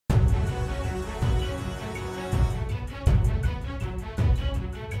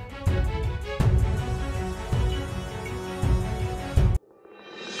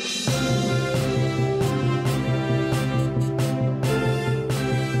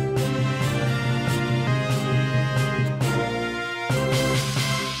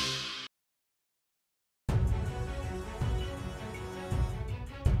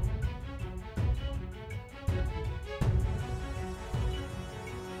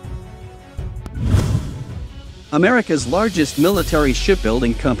America's largest military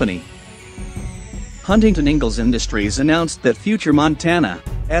shipbuilding company. Huntington Ingalls Industries announced that future Montana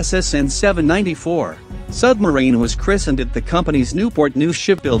SSN 794 submarine was christened at the company's Newport News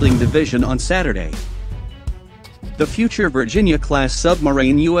Shipbuilding division on Saturday. The future Virginia-class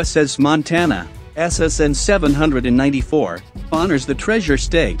submarine USS Montana SSN 794 honors the treasure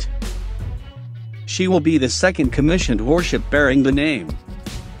state. She will be the second commissioned warship bearing the name.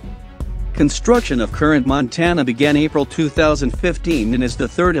 Construction of current Montana began April 2015 and is the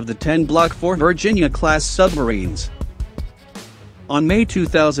third of the 10 Block IV Virginia-class submarines. On May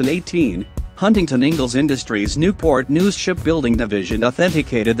 2018, Huntington Ingalls Industries' Newport News Shipbuilding division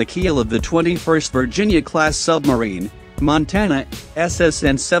authenticated the keel of the 21st Virginia-class submarine, Montana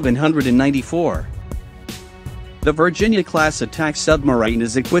SSN 794. The Virginia-class attack submarine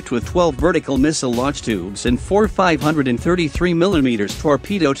is equipped with 12 vertical missile launch tubes and 4 533mm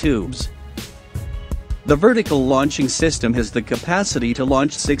torpedo tubes. The vertical launching system has the capacity to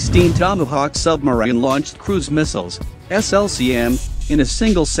launch 16 Tomahawk submarine-launched cruise missiles, SLCM, in a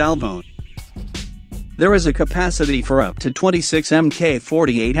single salvo. There is a capacity for up to 26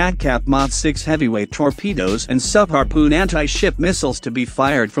 Mk-48 ADCAP Mod 6 heavyweight torpedoes and sub-harpoon anti-ship missiles to be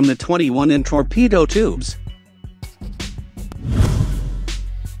fired from the 21-inch torpedo tubes.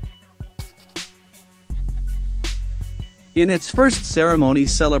 In its first ceremony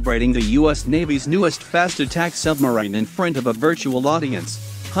celebrating the U.S. Navy's newest fast attack submarine in front of a virtual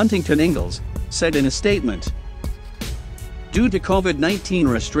audience, Huntington Ingalls said in a statement, "Due to COVID-19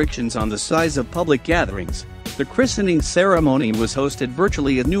 restrictions on the size of public gatherings, the christening ceremony was hosted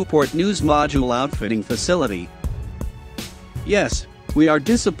virtually at Newport News Module Outfitting Facility. Yes, we are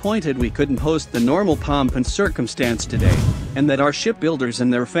disappointed we couldn't host the normal pomp and circumstance today, and that our shipbuilders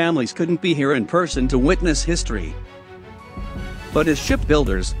and their families couldn't be here in person to witness history. But as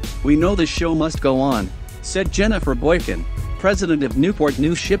shipbuilders, we know the show must go on," said Jennifer Boykin, president of Newport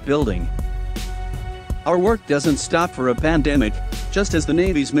News Shipbuilding. "Our work doesn't stop for a pandemic, just as the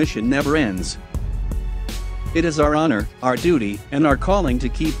Navy's mission never ends. It is our honor, our duty, and our calling to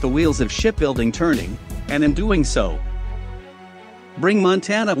keep the wheels of shipbuilding turning, and in doing so, bring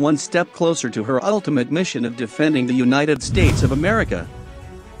Montana one step closer to her ultimate mission of defending the United States of America."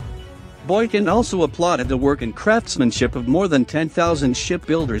 Boykin also applauded the work and craftsmanship of more than 10,000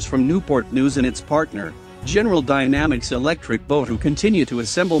 shipbuilders from Newport News and its partner, General Dynamics Electric Boat, who continue to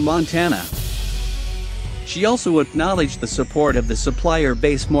assemble Montana. She also acknowledged the support of the supplier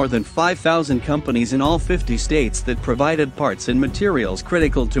base, more than 5,000 companies in all 50 states that provided parts and materials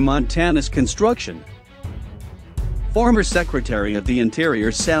critical to Montana's construction. Former Secretary of the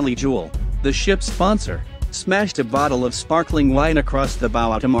Interior Sally Jewell, the ship's sponsor, smashed a bottle of sparkling wine across the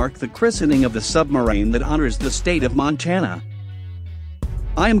bow to mark the christening of the submarine that honors the state of Montana.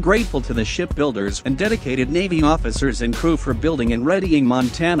 "I am grateful to the shipbuilders and dedicated Navy officers and crew for building and readying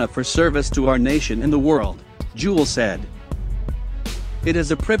Montana for service to our nation and the world," Jewell said. "It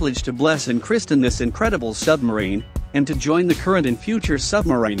is a privilege to bless and christen this incredible submarine, and to join the current and future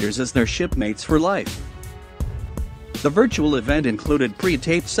submariners as their shipmates for life." The virtual event included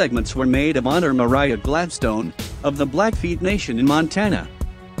pre-taped segments were made of honor Mariah Gladstone, of the Blackfeet Nation in Montana,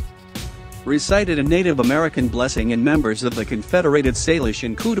 recited a Native American blessing, and members of the Confederated Salish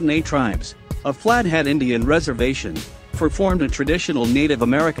and Kootenai tribes, a Flathead Indian reservation, performed a traditional Native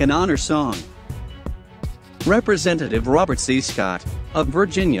American honor song. Representative Robert C. Scott, of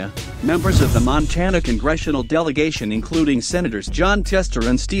Virginia, members of the Montana congressional delegation including Senators John Tester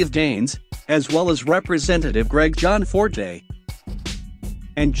and Steve Daines, as well as Representative Greg John Forte,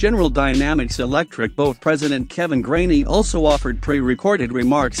 and General Dynamics Electric Boat President Kevin Graney also offered pre-recorded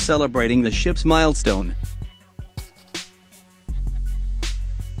remarks celebrating the ship's milestone.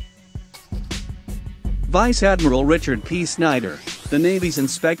 Vice Admiral Richard P. Snyder, the Navy's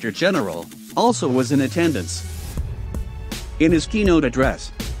Inspector General, also was in attendance. In his keynote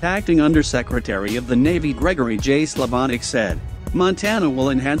address, Acting Undersecretary of the Navy Gregory J. Slavonic said, "Montana will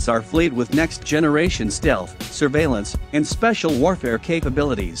enhance our fleet with next-generation stealth, surveillance, and special warfare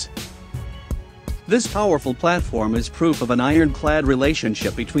capabilities. This powerful platform is proof of an ironclad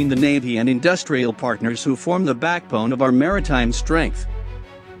relationship between the Navy and industrial partners who form the backbone of our maritime strength."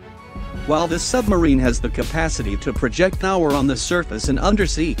 While this submarine has the capacity to project power on the surface and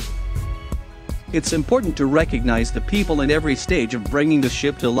undersea, it's important to recognize the people in every stage of bringing the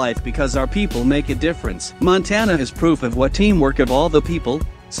ship to life, because our people make a difference. Montana is proof of what teamwork of all the people,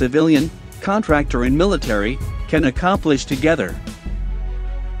 civilian, contractor and military, can accomplish together.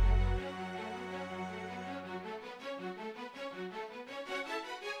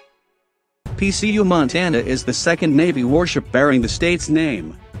 PCU Montana is the second Navy warship bearing the state's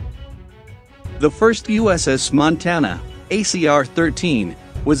name. The first USS Montana, ACR-13,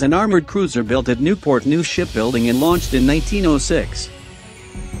 was an armored cruiser built at Newport News Shipbuilding and launched in 1906.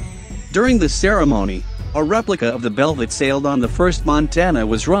 During the ceremony, a replica of the bell that sailed on the first Montana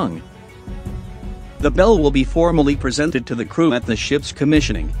was rung. The bell will be formally presented to the crew at the ship's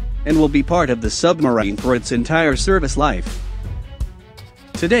commissioning, and will be part of the submarine for its entire service life.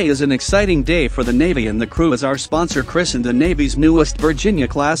 Today is an exciting day for the Navy, and the crew as our sponsor christened the Navy's newest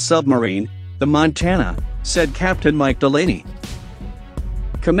Virginia-class submarine, the Montana, said Captain Mike Delaney,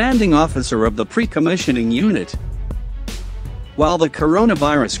 commanding officer of the pre-commissioning unit. While the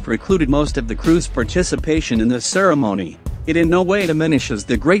coronavirus precluded most of the crew's participation in the ceremony, it in no way diminishes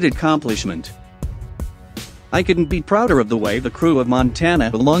the great accomplishment. I couldn't be prouder of the way the crew of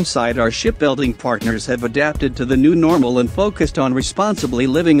Montana alongside our shipbuilding partners have adapted to the new normal and focused on responsibly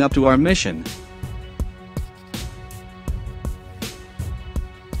living up to our mission.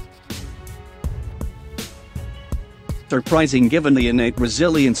 Surprising given the innate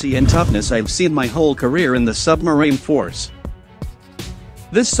resiliency and toughness I've seen my whole career in the submarine force.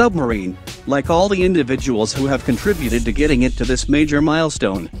 This submarine, like all the individuals who have contributed to getting it to this major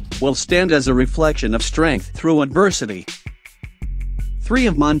milestone, will stand as a reflection of strength through adversity. 3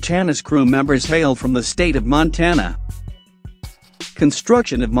 of Montana's crew members hail from the state of Montana.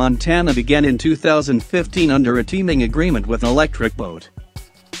 Construction of Montana began in 2015 under a teaming agreement with an electric boat.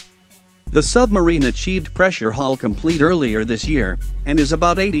 The submarine achieved pressure hull complete earlier this year, and is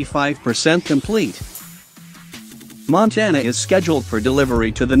about 85% complete. Montana is scheduled for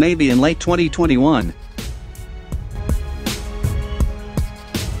delivery to the Navy in late 2021.